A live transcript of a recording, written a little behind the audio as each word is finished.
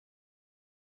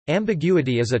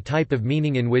Ambiguity is a type of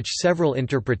meaning in which several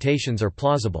interpretations are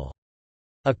plausible.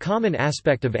 A common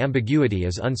aspect of ambiguity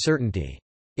is uncertainty.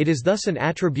 It is thus an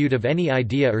attribute of any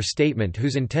idea or statement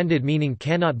whose intended meaning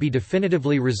cannot be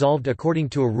definitively resolved according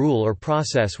to a rule or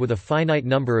process with a finite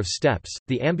number of steps.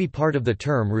 The ambi part of the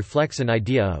term reflects an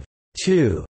idea of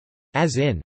two, as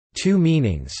in two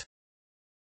meanings.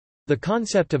 The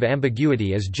concept of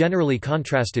ambiguity is generally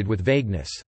contrasted with vagueness.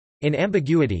 In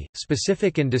ambiguity,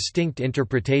 specific and distinct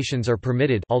interpretations are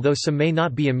permitted, although some may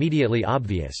not be immediately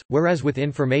obvious, whereas with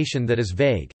information that is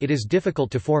vague, it is difficult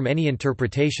to form any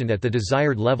interpretation at the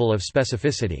desired level of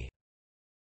specificity.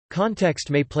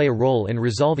 Context may play a role in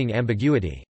resolving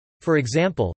ambiguity. For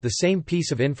example, the same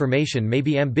piece of information may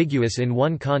be ambiguous in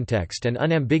one context and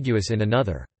unambiguous in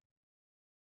another.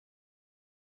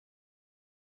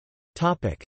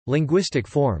 Topic: Linguistic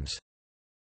forms.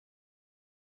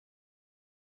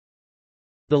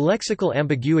 The lexical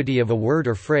ambiguity of a word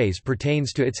or phrase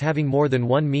pertains to its having more than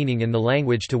one meaning in the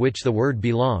language to which the word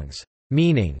belongs.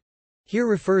 Meaning here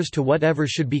refers to whatever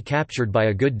should be captured by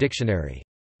a good dictionary.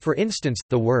 For instance,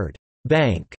 the word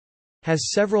bank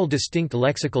has several distinct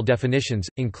lexical definitions,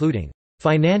 including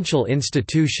financial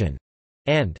institution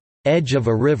and edge of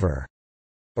a river,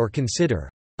 or consider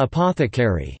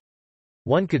apothecary.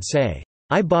 One could say,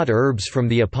 I bought herbs from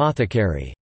the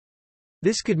apothecary.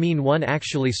 This could mean one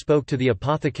actually spoke to the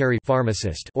apothecary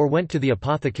pharmacist or went to the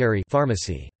apothecary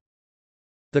pharmacy.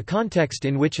 The context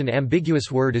in which an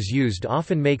ambiguous word is used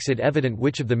often makes it evident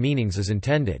which of the meanings is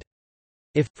intended.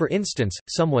 If, for instance,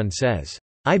 someone says,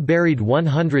 I buried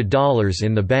 $100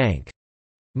 in the bank,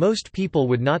 most people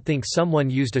would not think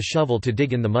someone used a shovel to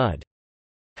dig in the mud.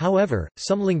 However,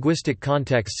 some linguistic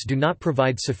contexts do not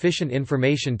provide sufficient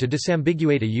information to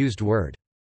disambiguate a used word.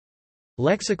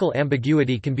 Lexical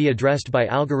ambiguity can be addressed by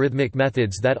algorithmic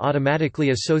methods that automatically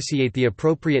associate the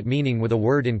appropriate meaning with a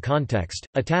word in context,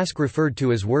 a task referred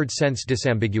to as word sense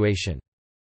disambiguation.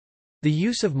 The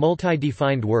use of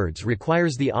multi-defined words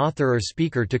requires the author or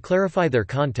speaker to clarify their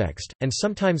context, and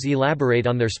sometimes elaborate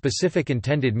on their specific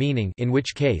intended meaning, in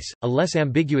which case, a less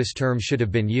ambiguous term should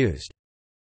have been used.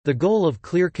 The goal of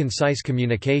clear, concise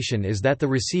communication is that the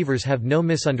receivers have no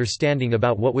misunderstanding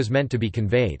about what was meant to be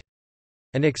conveyed.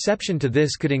 An exception to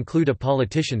this could include a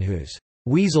politician whose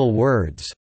weasel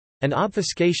words and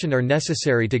obfuscation are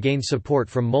necessary to gain support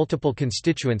from multiple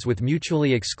constituents with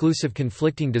mutually exclusive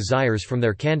conflicting desires from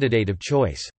their candidate of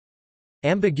choice.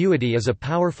 Ambiguity is a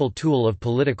powerful tool of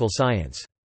political science.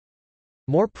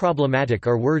 More problematic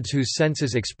are words whose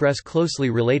senses express closely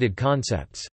related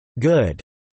concepts. Good,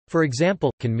 for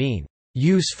example, can mean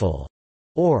useful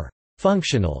or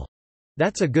functional.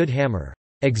 That's a good hammer.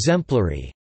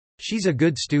 Exemplary. She's a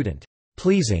good student.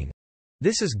 Pleasing.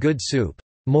 This is good soup.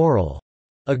 Moral.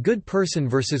 A good person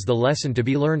versus the lesson to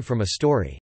be learned from a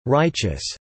story. Righteous.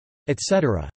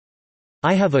 Etc.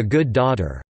 I have a good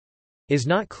daughter. Is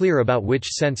not clear about which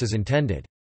sense is intended.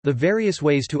 The various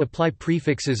ways to apply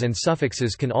prefixes and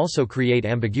suffixes can also create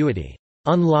ambiguity.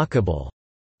 Unlockable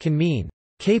can mean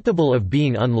capable of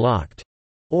being unlocked,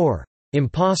 or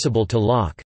impossible to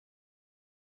lock.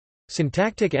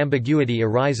 Syntactic ambiguity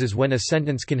arises when a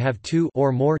sentence can have two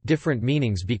or more different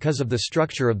meanings because of the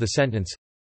structure of the sentence,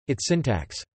 its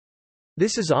syntax.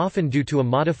 This is often due to a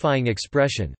modifying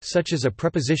expression, such as a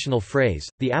prepositional phrase,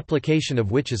 the application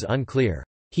of which is unclear.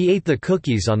 He ate the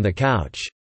cookies on the couch,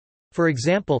 for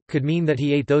example, could mean that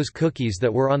he ate those cookies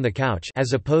that were on the couch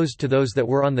as opposed to those that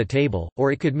were on the table,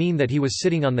 or it could mean that he was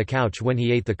sitting on the couch when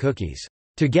he ate the cookies.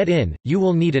 To get in, you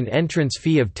will need an entrance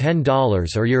fee of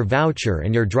 $10 or your voucher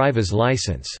and your driver's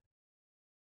license.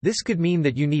 This could mean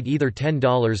that you need either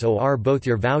 $10 or both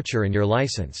your voucher and your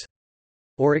license.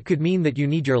 Or it could mean that you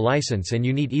need your license and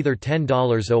you need either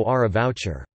 $10 or a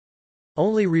voucher.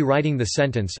 Only rewriting the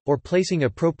sentence, or placing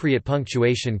appropriate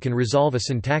punctuation can resolve a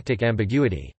syntactic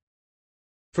ambiguity.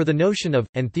 For the notion of,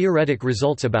 and theoretic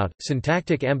results about,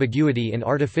 syntactic ambiguity in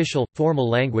artificial, formal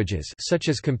languages such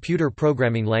as computer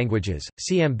programming languages,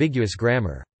 see ambiguous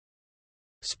grammar.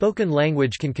 Spoken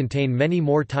language can contain many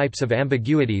more types of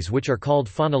ambiguities which are called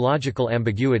phonological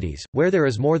ambiguities, where there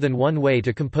is more than one way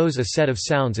to compose a set of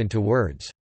sounds into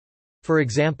words. For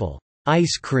example,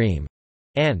 ice cream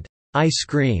and ice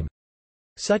cream.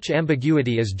 Such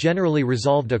ambiguity is generally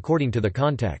resolved according to the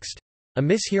context. A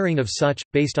mishearing of such,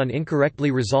 based on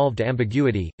incorrectly resolved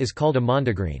ambiguity, is called a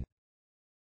mondegreen.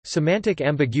 Semantic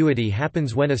ambiguity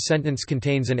happens when a sentence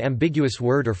contains an ambiguous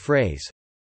word or phrase.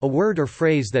 A word or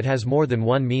phrase that has more than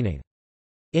one meaning.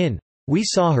 In "We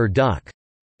saw her duck,"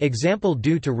 example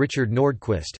due to Richard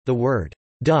Nordquist, the word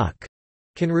duck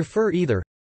can refer either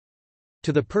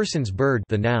to the person's bird,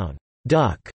 the noun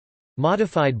duck,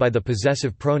 modified by the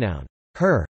possessive pronoun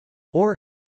her, or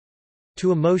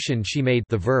to a motion she made,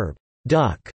 the verb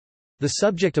duck, the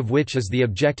subject of which is the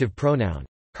objective pronoun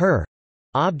her,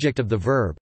 object of the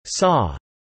verb saw.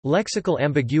 Lexical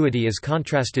ambiguity is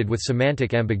contrasted with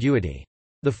semantic ambiguity.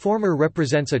 The former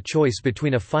represents a choice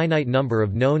between a finite number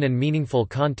of known and meaningful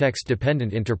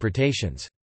context-dependent interpretations.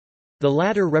 The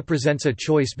latter represents a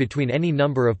choice between any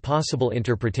number of possible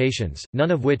interpretations,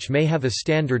 none of which may have a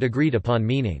standard agreed-upon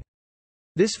meaning.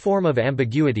 This form of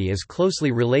ambiguity is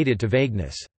closely related to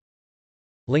vagueness.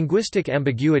 Linguistic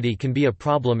ambiguity can be a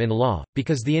problem in law,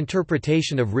 because the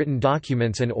interpretation of written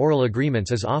documents and oral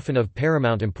agreements is often of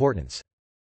paramount importance.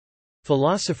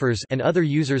 Philosophers and other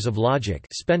users of logic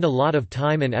spend a lot of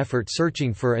time and effort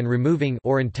searching for and removing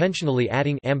or intentionally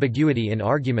adding ambiguity in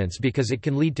arguments because it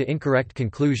can lead to incorrect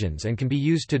conclusions and can be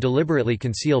used to deliberately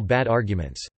conceal bad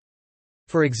arguments.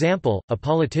 For example, a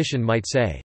politician might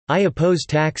say, "I oppose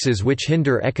taxes which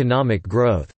hinder economic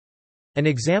growth," an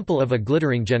example of a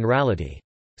glittering generality.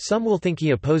 Some will think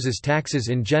he opposes taxes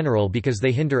in general because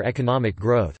they hinder economic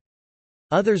growth.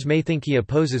 Others may think he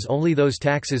opposes only those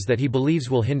taxes that he believes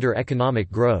will hinder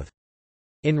economic growth.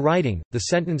 In writing, the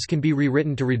sentence can be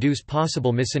rewritten to reduce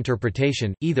possible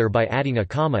misinterpretation, either by adding a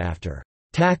comma after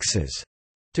taxes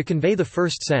to convey the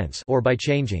first sense, or by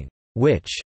changing which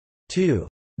to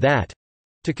that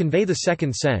to convey the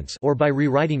second sense, or by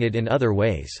rewriting it in other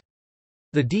ways.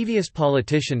 The devious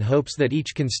politician hopes that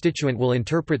each constituent will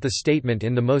interpret the statement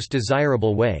in the most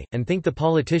desirable way, and think the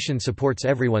politician supports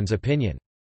everyone's opinion.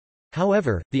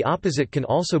 However, the opposite can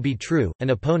also be true. An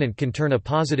opponent can turn a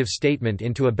positive statement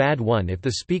into a bad one if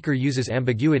the speaker uses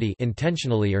ambiguity,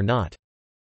 intentionally or not.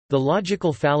 The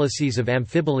logical fallacies of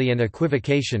amphiboly and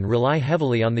equivocation rely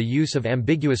heavily on the use of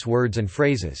ambiguous words and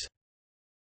phrases.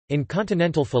 In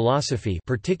continental philosophy,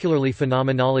 particularly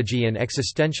phenomenology and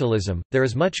existentialism, there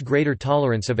is much greater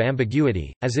tolerance of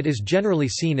ambiguity, as it is generally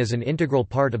seen as an integral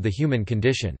part of the human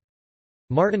condition.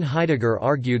 Martin Heidegger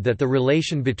argued that the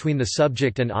relation between the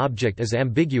subject and object is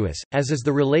ambiguous, as is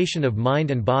the relation of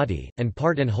mind and body, and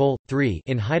part and whole. 3.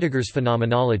 In Heidegger's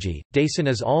phenomenology, Dasein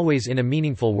is always in a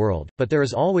meaningful world, but there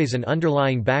is always an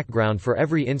underlying background for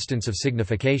every instance of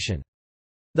signification.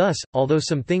 Thus, although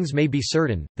some things may be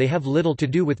certain, they have little to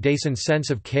do with Dasein's sense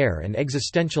of care and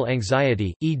existential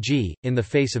anxiety, e.g., in the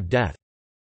face of death.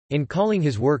 In calling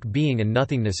his work Being and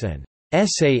Nothingness an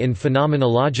essay in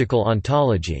phenomenological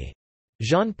ontology,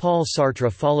 Jean-Paul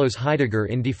Sartre follows Heidegger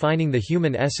in defining the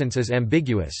human essence as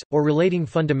ambiguous, or relating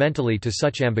fundamentally to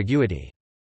such ambiguity.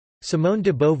 Simone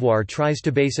de Beauvoir tries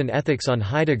to base an ethics on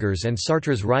Heidegger's and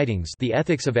Sartre's writings, The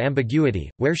Ethics of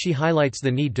Ambiguity, where she highlights the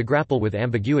need to grapple with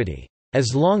ambiguity.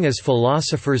 As long as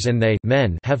philosophers and they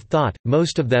men have thought,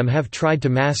 most of them have tried to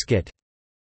mask it,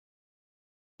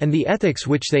 and the ethics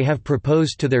which they have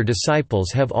proposed to their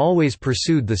disciples have always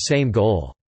pursued the same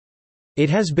goal. It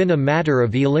has been a matter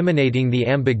of eliminating the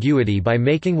ambiguity by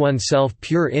making oneself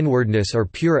pure inwardness or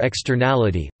pure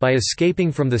externality, by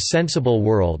escaping from the sensible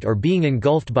world or being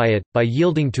engulfed by it, by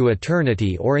yielding to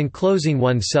eternity or enclosing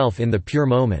oneself in the pure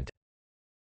moment.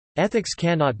 Ethics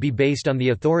cannot be based on the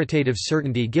authoritative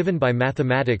certainty given by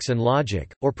mathematics and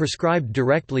logic, or prescribed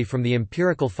directly from the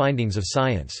empirical findings of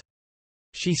science.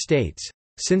 She states,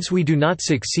 "Since we do not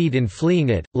succeed in fleeing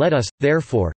it, let us,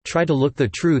 therefore, try to look the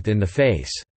truth in the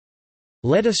face.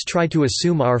 Let us try to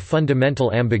assume our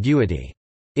fundamental ambiguity.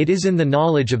 It is in the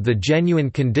knowledge of the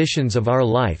genuine conditions of our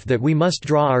life that we must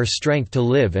draw our strength to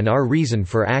live and our reason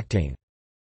for acting."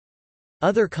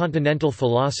 Other continental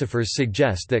philosophers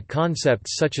suggest that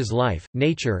concepts such as life,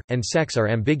 nature, and sex are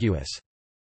ambiguous.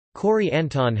 Corey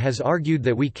Anton has argued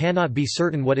that we cannot be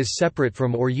certain what is separate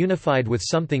from or unified with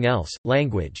something else.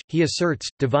 Language, he asserts,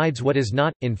 divides what is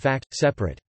not, in fact,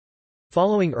 separate.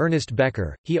 Following Ernest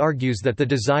Becker, he argues that the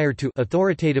desire to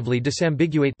authoritatively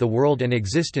disambiguate the world and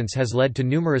existence has led to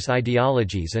numerous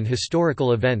ideologies and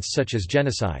historical events such as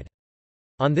genocide.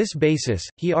 On this basis,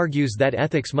 he argues that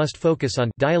ethics must focus on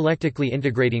dialectically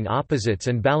integrating opposites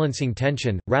and balancing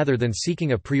tension, rather than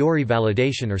seeking a priori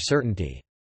validation or certainty.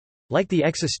 Like the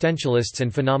existentialists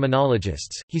and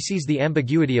phenomenologists, he sees the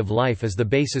ambiguity of life as the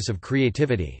basis of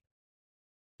creativity.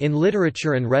 In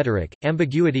literature and rhetoric,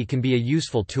 ambiguity can be a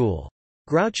useful tool.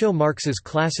 Groucho Marx's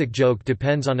classic joke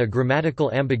depends on a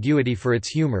grammatical ambiguity for its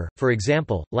humor. For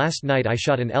example, "Last night I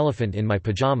shot an elephant in my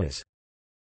pajamas.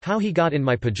 How he got in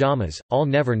my pajamas, I'll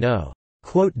never know."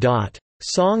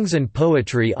 Songs and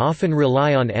poetry often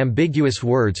rely on ambiguous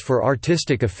words for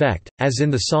artistic effect, as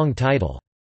in the song title,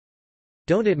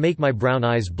 "Don't It Make My Brown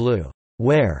Eyes Blue,"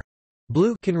 where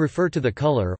blue can refer to the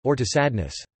color, or to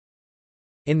sadness.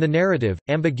 In the narrative,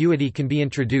 ambiguity can be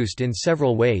introduced in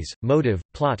several ways: motive,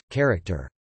 plot, character.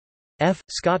 F.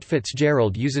 Scott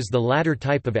Fitzgerald uses the latter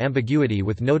type of ambiguity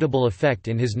with notable effect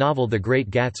in his novel The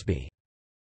Great Gatsby.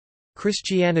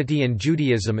 Christianity and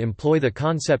Judaism employ the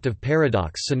concept of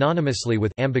paradox synonymously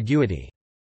with ambiguity.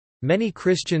 Many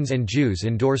Christians and Jews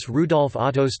endorse Rudolf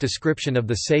Otto's description of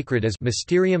the sacred as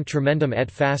mysterium tremendum et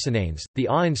fascinans, the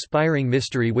awe-inspiring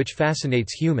mystery which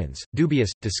fascinates humans.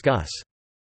 Dubious, discuss.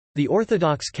 The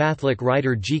Orthodox Catholic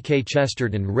writer G. K.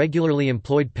 Chesterton regularly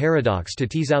employed paradox to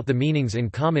tease out the meanings in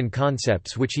common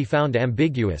concepts which he found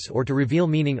ambiguous or to reveal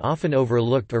meaning often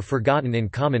overlooked or forgotten in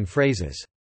common phrases.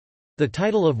 The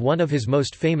title of one of his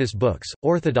most famous books,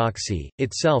 Orthodoxy,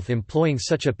 itself employing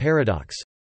such a paradox.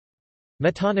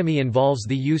 Metonymy involves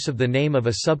the use of the name of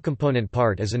a subcomponent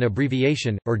part as an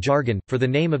abbreviation, or jargon, for the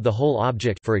name of the whole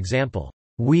object, for example,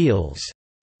 wheels,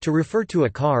 to refer to a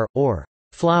car, or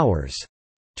flowers,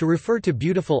 to refer to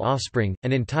beautiful offspring,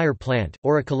 an entire plant,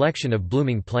 or a collection of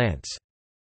blooming plants.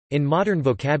 In modern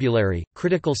vocabulary,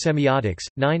 critical semiotics,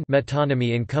 9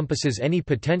 metonymy encompasses any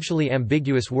potentially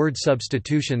ambiguous word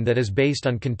substitution that is based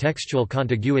on contextual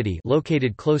contiguity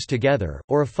located close together,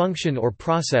 or a function or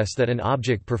process that an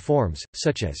object performs,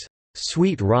 such as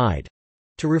sweet ride,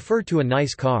 to refer to a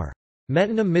nice car.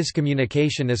 Metonym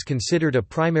miscommunication is considered a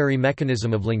primary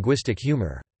mechanism of linguistic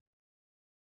humor.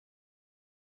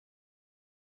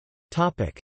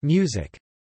 Music.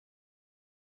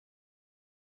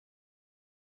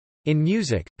 In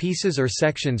music, pieces or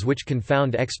sections which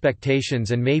confound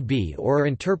expectations and may be or are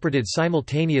interpreted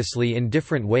simultaneously in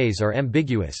different ways are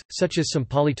ambiguous, such as some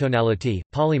polytonality,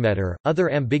 polymeter, other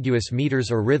ambiguous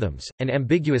meters or rhythms, and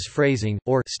ambiguous phrasing,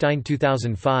 or Stein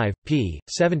 2005, p.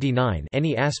 79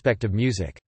 any aspect of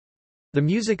music. The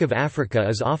music of Africa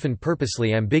is often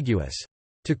purposely ambiguous.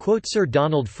 To quote Sir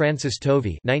Donald Francis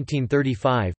Tovey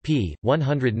 1935, p.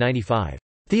 195.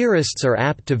 Theorists are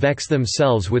apt to vex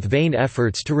themselves with vain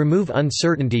efforts to remove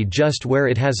uncertainty just where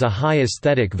it has a high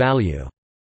aesthetic value.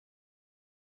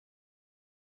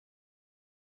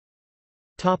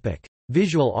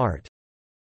 Visual art.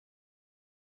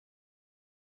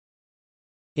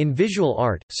 In visual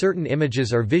art, certain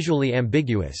images are visually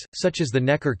ambiguous, such as the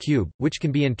Necker cube, which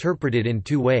can be interpreted in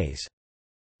two ways.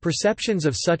 Perceptions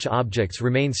of such objects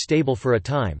remain stable for a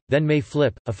time, then may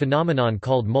flip, a phenomenon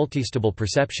called multistable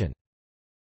perception.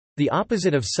 The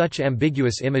opposite of such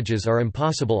ambiguous images are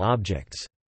impossible objects.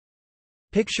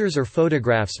 Pictures or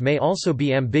photographs may also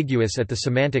be ambiguous at the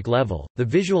semantic level. The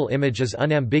visual image is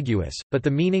unambiguous, but the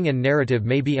meaning and narrative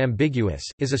may be ambiguous.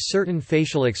 Is a certain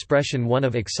facial expression one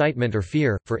of excitement or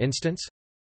fear, for instance?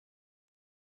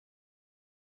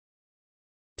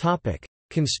 Topic: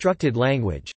 Constructed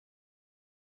language.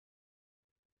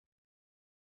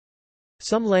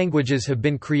 Some languages have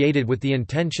been created with the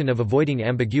intention of avoiding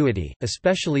ambiguity,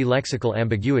 especially lexical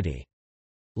ambiguity.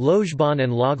 Lojban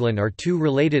and Loglan are two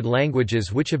related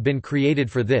languages which have been created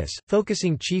for this,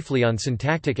 focusing chiefly on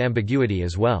syntactic ambiguity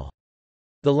as well.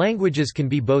 The languages can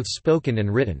be both spoken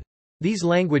and written. These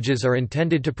languages are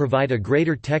intended to provide a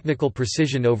greater technical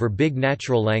precision over big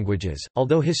natural languages,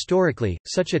 although historically,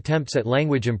 such attempts at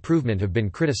language improvement have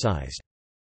been criticized.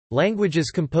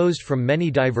 Languages composed from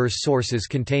many diverse sources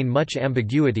contain much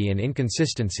ambiguity and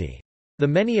inconsistency. The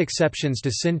many exceptions to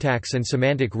syntax and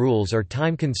semantic rules are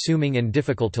time-consuming and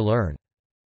difficult to learn.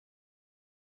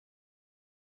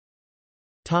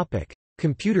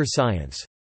 Computer science.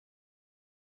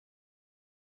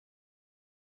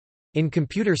 In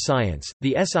computer science,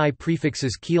 the SI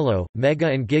prefixes kilo, mega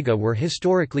and giga were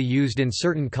historically used in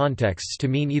certain contexts to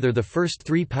mean either the first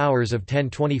three powers of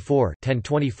 1024,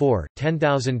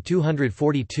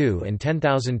 10,242 and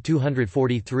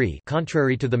 10,243,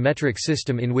 contrary to the metric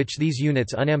system in which these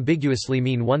units unambiguously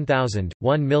mean 1,000,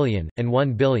 1 million, and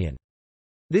 1 billion.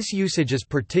 This usage is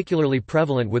particularly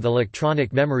prevalent with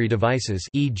electronic memory devices,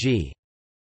 e.g.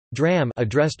 DRAM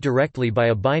addressed directly by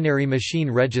a binary machine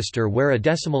register where a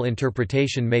decimal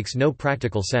interpretation makes no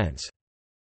practical sense.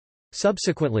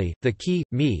 Subsequently, the ki,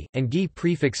 mi, and gi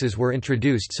prefixes were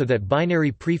introduced so that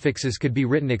binary prefixes could be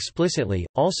written explicitly,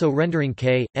 also rendering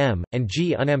k, m, and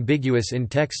g unambiguous in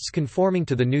texts conforming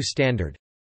to the new standard.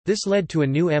 This led to a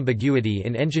new ambiguity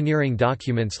in engineering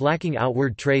documents lacking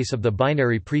outward trace of the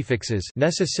binary prefixes,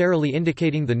 necessarily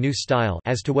indicating the new style,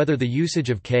 as to whether the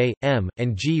usage of k, m,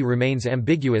 and g remains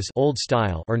ambiguous old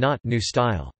style or not new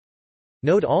style.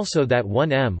 Note also that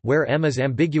 1m, where m is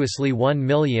ambiguously 1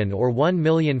 million or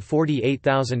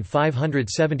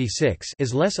 1,048,576,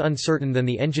 is less uncertain than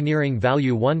the engineering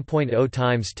value 1.0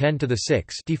 times 10 to the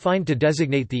 6, defined to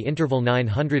designate the interval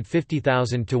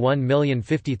 950,000 to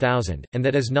 1,050,000, and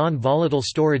that as non-volatile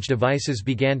storage devices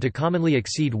began to commonly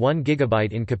exceed 1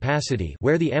 GB in capacity,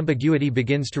 where the ambiguity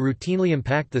begins to routinely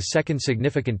impact the second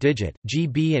significant digit.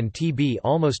 GB and TB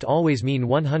almost always mean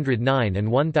 109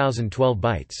 and 1012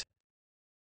 bytes.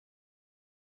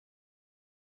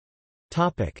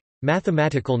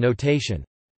 Mathematical notation.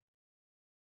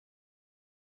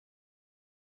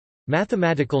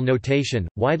 Mathematical notation,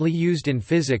 widely used in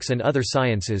physics and other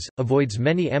sciences, avoids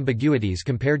many ambiguities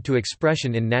compared to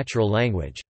expression in natural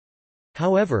language.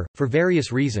 However, for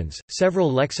various reasons, several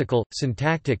lexical,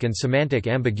 syntactic and semantic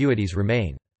ambiguities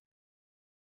remain.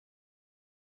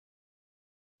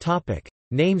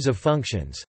 Names of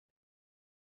functions.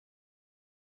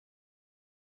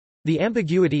 The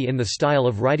ambiguity in the style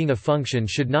of writing a function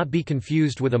should not be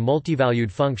confused with a multivalued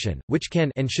function, which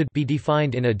can and should be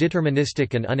defined in a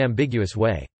deterministic and unambiguous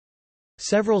way.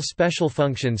 Several special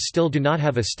functions still do not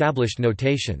have established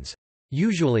notations.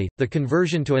 Usually, the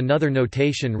conversion to another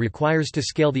notation requires to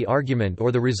scale the argument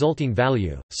or the resulting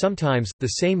value. Sometimes, the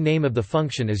same name of the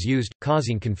function is used,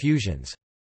 causing confusions.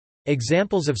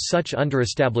 Examples of such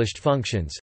underestablished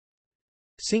functions: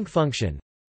 sinc function,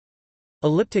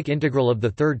 elliptic integral of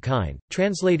the third kind,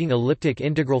 translating elliptic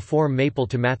integral form maple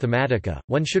to Mathematica,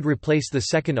 one should replace the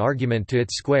second argument to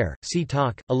its square. See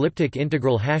talk, elliptic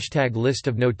integral # list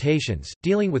of notations,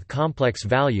 dealing with complex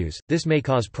values, this may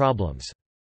cause problems.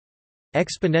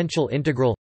 Exponential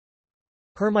integral,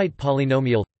 Hermite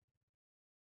polynomial.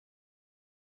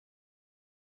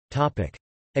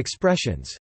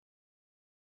 Expressions.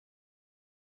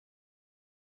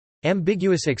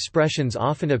 Ambiguous expressions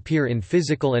often appear in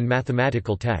physical and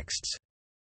mathematical texts.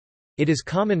 It is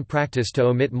common practice to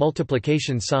omit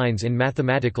multiplication signs in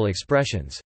mathematical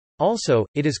expressions. Also,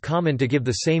 it is common to give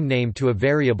the same name to a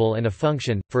variable and a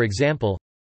function, for example,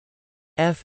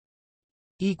 f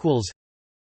equals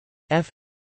f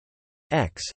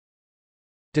x,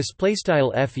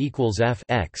 displaystyle f equals f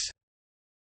x.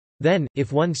 Then,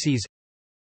 if one sees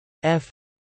f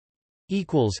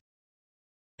equals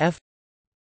f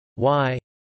y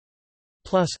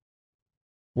plus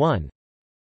 1,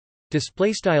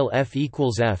 displaystyle f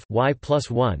equals f y plus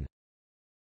 1,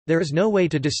 there is no way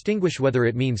to distinguish whether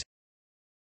it means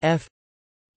f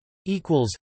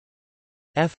equals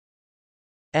f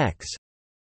x,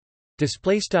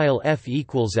 displaystyle f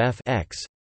equals f x,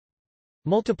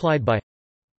 multiplied by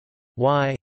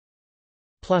y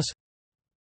plus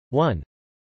 1,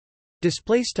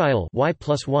 displaystyle y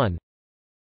plus 1,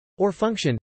 or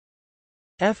function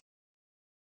f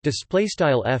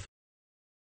displaystyle f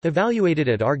evaluated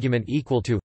at argument equal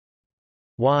to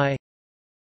y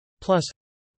plus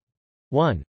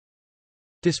 1,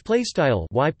 displaystyle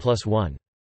y plus 1.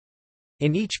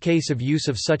 In each case of use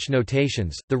of such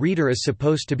notations, the reader is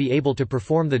supposed to be able to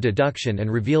perform the deduction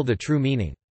and reveal the true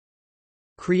meaning.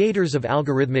 Creators of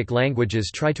algorithmic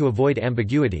languages try to avoid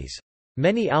ambiguities.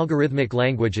 Many algorithmic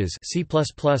languages C++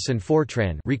 and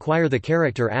Fortran require the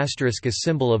character asterisk as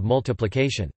symbol of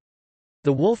multiplication.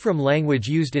 The Wolfram language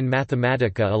used in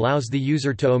Mathematica allows the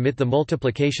user to omit the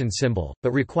multiplication symbol,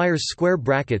 but requires square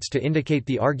brackets to indicate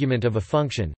the argument of a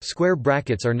function. Square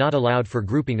brackets are not allowed for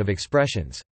grouping of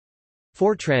expressions.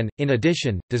 Fortran, in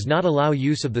addition, does not allow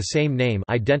use of the same name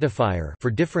identifier for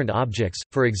different objects,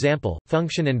 for example,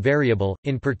 function and variable.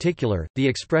 In particular, the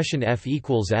expression f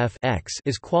equals f x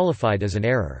is qualified as an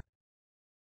error.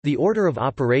 The order of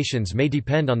operations may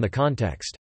depend on the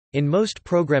context. In most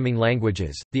programming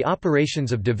languages, the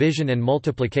operations of division and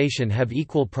multiplication have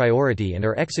equal priority and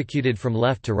are executed from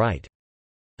left to right.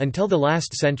 Until the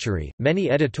last century,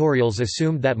 many editorials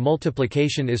assumed that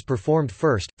multiplication is performed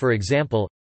first, for example,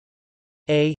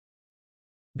 A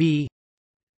B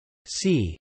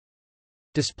C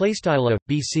displaystyle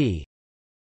BC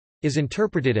is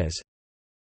interpreted as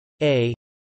A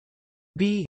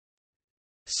B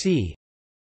C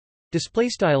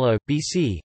displaystyle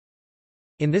BC.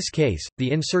 In this case, the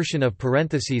insertion of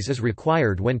parentheses is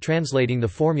required when translating the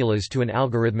formulas to an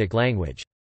algorithmic language.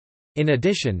 In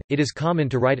addition, it is common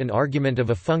to write an argument of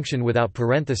a function without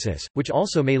parenthesis, which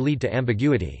also may lead to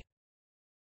ambiguity.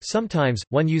 Sometimes,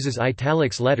 one uses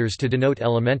italics letters to denote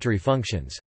elementary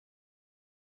functions.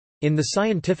 In the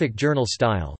scientific journal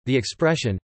style, the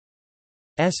expression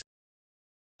S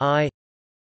I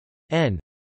n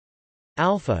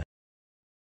alpha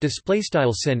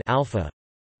displaystyle sin alpha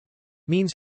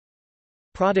means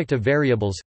product of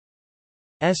variables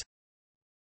S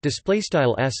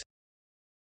displaystyle S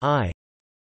I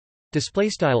display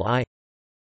style I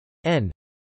n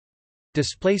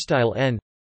display style n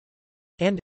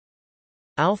and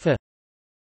alpha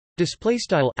display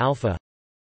style alpha.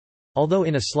 Although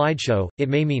in a slideshow it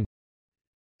may mean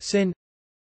sin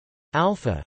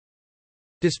alpha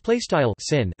display style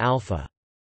sin alpha.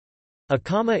 A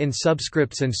comma in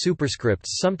subscripts and superscripts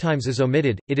sometimes is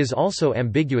omitted. It is also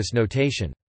ambiguous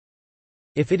notation.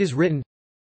 If it is written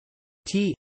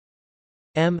T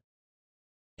M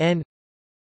N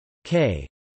K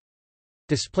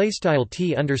display style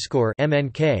T underscore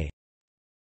MNK,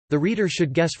 the reader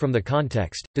should guess from the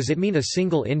context, does it mean a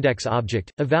single index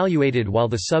object, evaluated while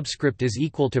the subscript is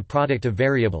equal to product of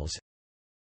variables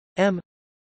M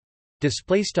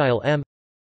display style M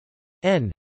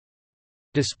N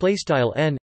display style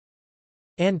N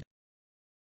and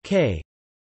K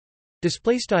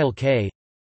display style K,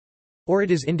 or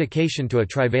it is indication to a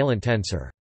trivalent tensor.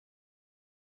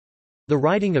 The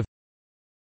writing of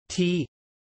T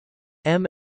M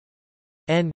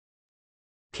N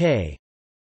K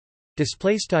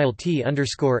display style T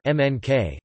underscore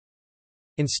MNK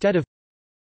instead of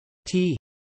T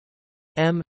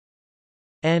M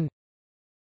N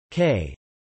K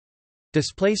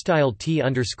display style T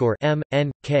underscore M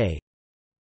N K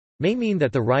may mean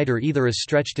that the writer either is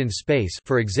stretched in space,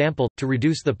 for example, to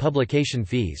reduce the publication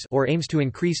fees, or aims to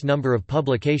increase number of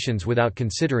publications without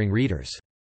considering readers.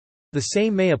 The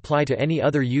same may apply to any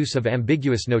other use of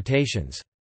ambiguous notations.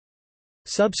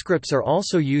 Subscripts are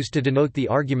also used to denote the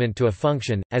argument to a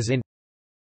function, as in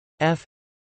f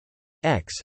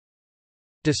x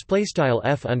display style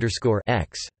f underscore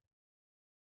x.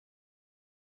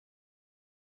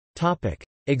 Topic: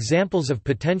 Examples of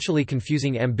potentially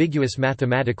confusing ambiguous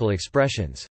mathematical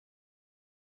expressions.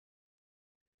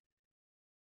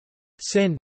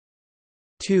 Sin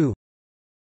 2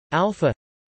 alpha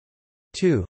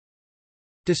 2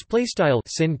 display style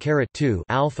sin caret 2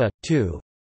 alpha 2,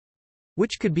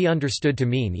 which could be understood to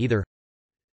mean either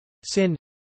sin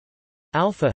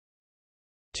alpha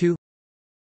 2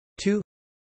 2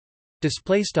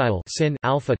 display style sin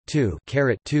alpha 2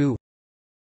 caret 2,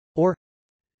 or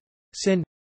sin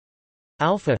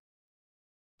alpha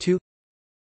 2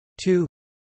 2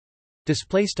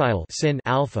 display style sin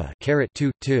alpha caret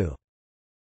 2 2.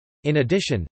 In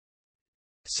addition,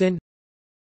 sin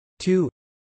 2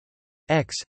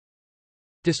 x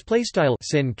display style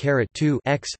sin caret 2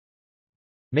 x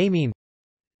may mean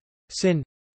sin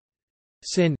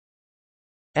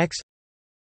x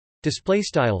display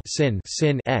style sin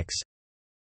x,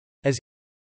 as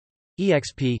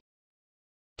exp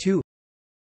 2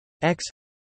 x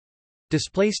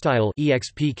display style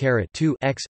exp caret 2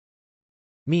 x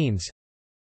means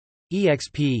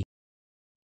exp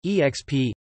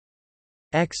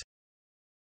x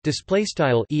display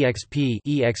style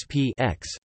exp x.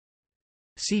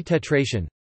 See tetration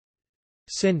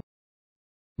sin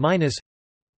minus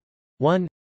 1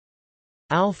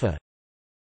 alpha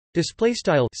display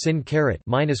style sin caret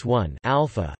minus 1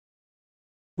 alpha,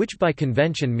 which by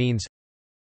convention means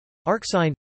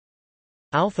arcsine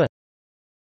alpha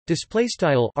display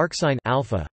style arcsine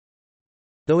alpha,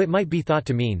 though it might be thought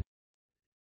to mean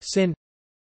sin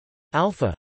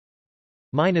alpha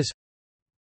minus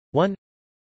 1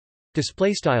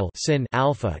 display style sin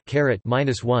alpha caret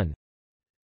minus 1,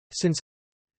 since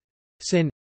sin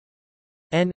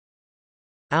n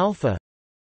alpha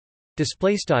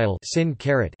display style sin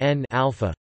caret n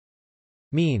alpha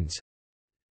means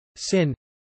sin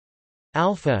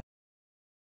alpha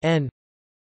n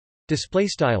display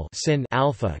style sin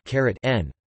alpha caret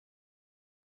n.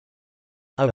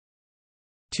 A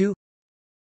 2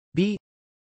 b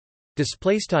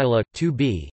display style a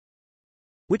 2b,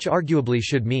 which arguably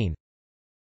should mean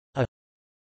a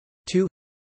 2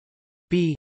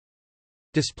 b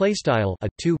display style a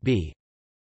 2b,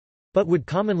 but would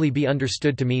commonly be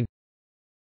understood to mean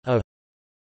a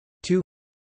 2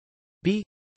 b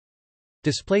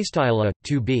display style a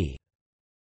 2b.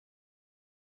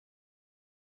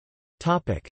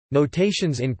 Topic: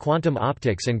 Notations in quantum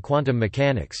optics and quantum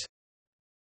mechanics.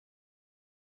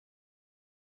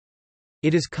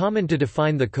 It is common to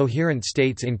define the coherent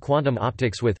states in quantum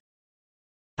optics with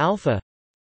alpha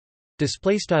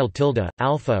display style tilde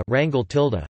alpha wrangle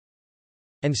tilde,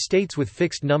 and states with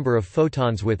fixed number of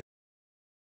photons with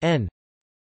n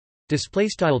display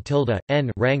style tilde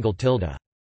n wrangle tilde.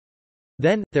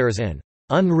 Then there is an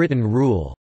unwritten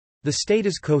rule. The state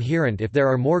is coherent if there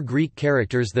are more Greek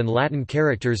characters than Latin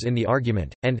characters in the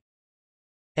argument, and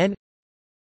n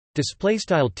display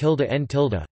style tilde n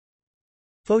tilde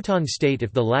photon state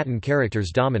if the Latin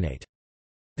characters dominate.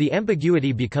 The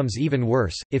ambiguity becomes even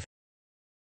worse if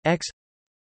x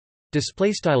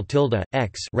display style tilde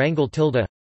x wrangle tilde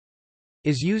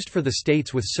is used for the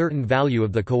states with certain value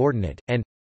of the coordinate, and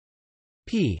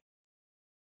p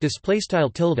display style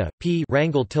tilde p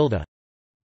wrangle tilde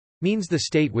means the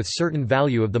state with certain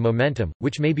value of the momentum,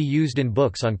 which may be used in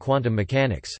books on quantum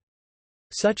mechanics.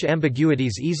 Such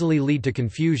ambiguities easily lead to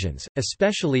confusions,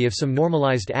 especially if some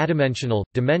normalized adimensional,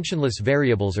 dimensionless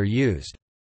variables are used.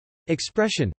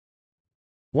 Expression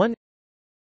 1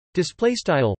 display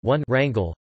style 1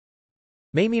 wrangle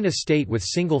may mean a state with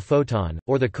single photon,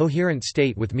 or the coherent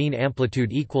state with mean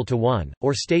amplitude equal to 1,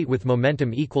 or state with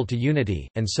momentum equal to unity,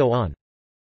 and so on.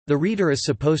 The reader is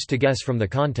supposed to guess from the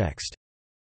context.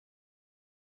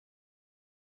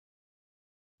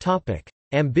 Topic: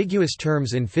 Ambiguous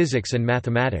terms in physics and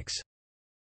mathematics.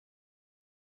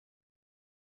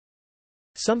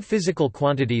 Some physical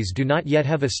quantities do not yet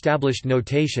have established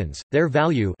notations. Their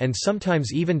value, and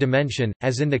sometimes even dimension,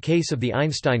 as in the case of the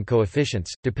Einstein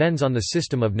coefficients, depends on the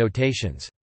system of notations.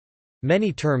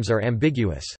 Many terms are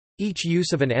ambiguous. Each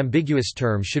use of an ambiguous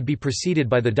term should be preceded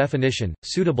by the definition,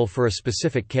 suitable for a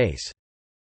specific case.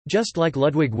 Just like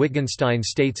Ludwig Wittgenstein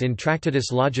states in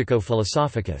Tractatus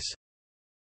Logico-Philosophicus,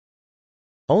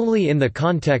 "Only in the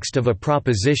context of a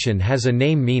proposition has a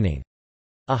name meaning."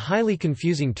 A highly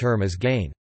confusing term is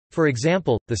gain. For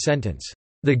example, the sentence,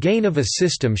 "The gain of a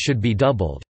system should be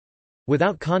doubled,"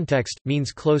 without context,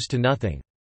 means close to nothing.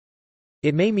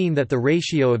 It may mean that the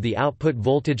ratio of the output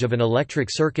voltage of an electric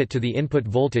circuit to the input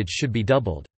voltage should be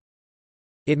doubled.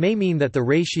 It may mean that the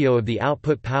ratio of the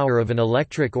output power of an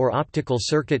electric or optical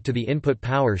circuit to the input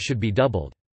power should be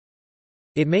doubled.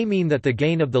 It may mean that the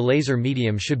gain of the laser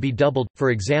medium should be doubled,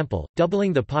 for example,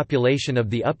 doubling the population of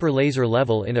the upper laser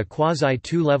level in a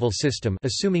quasi-two-level system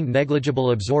assuming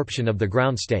negligible absorption of the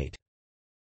ground state.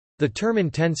 The term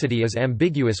intensity is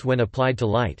ambiguous when applied to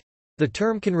light. The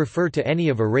term can refer to any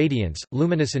of irradiance,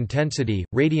 luminous intensity,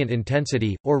 radiant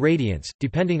intensity, or radiance,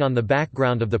 depending on the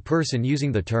background of the person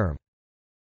using the term.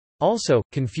 Also,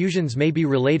 confusions may be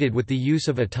related with the use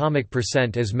of atomic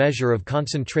percent as measure of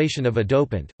concentration of a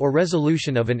dopant, or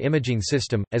resolution of an imaging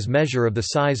system, as measure of the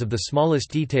size of the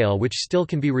smallest detail, which still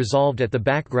can be resolved at the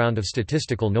background of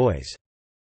statistical noise.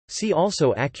 See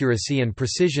also accuracy and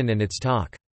precision and its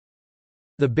talk.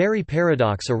 The Berry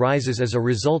paradox arises as a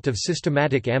result of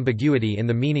systematic ambiguity in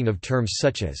the meaning of terms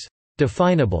such as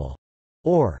definable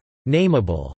or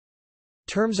nameable.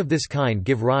 Terms of this kind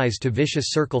give rise to vicious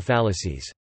circle fallacies.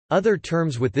 Other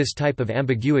terms with this type of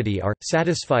ambiguity are,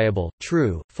 satisfiable,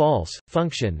 true, false,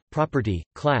 function, property,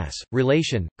 class,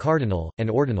 relation, cardinal, and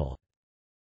ordinal.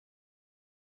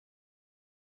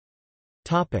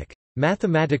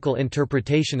 Mathematical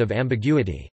interpretation of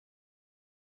ambiguity.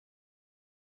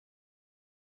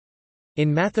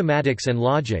 In mathematics and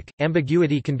logic,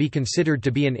 ambiguity can be considered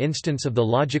to be an instance of the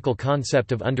logical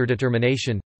concept of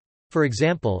underdetermination. For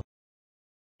example,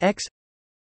 x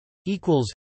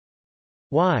equals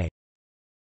y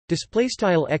display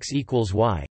style x equals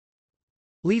y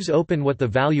leaves open what the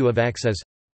value of x is,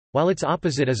 while its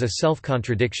opposite is a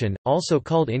self-contradiction, also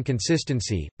called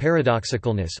inconsistency,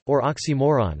 paradoxicalness, or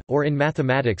oxymoron, or in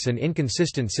mathematics an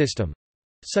inconsistent system,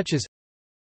 such as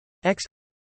x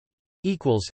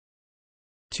equals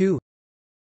 2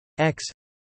 x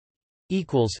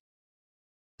equals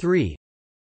 3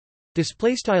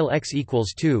 display style x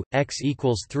equals 2 x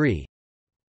equals 3,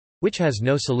 which has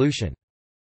no solution.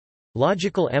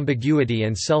 Logical ambiguity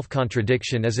and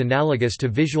self-contradiction is analogous to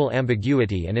visual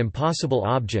ambiguity and impossible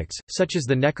objects, such as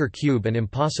the Necker cube and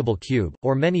impossible cube,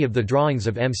 or many of the drawings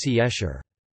of M. C. Escher.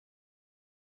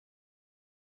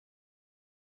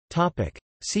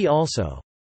 See also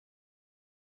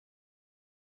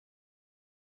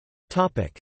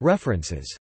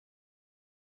References.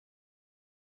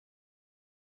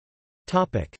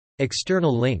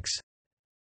 External links.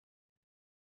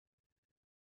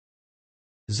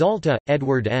 Zalta,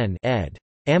 Edward N. ed.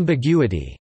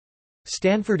 Ambiguity.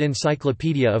 Stanford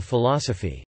Encyclopedia of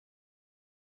Philosophy.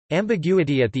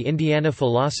 Ambiguity at the Indiana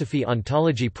Philosophy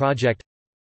Ontology Project.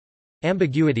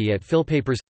 Ambiguity at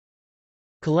Philpapers.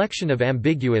 Collection of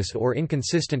ambiguous or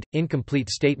inconsistent, incomplete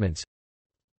statements.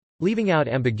 Leaving out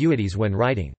ambiguities when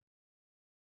writing.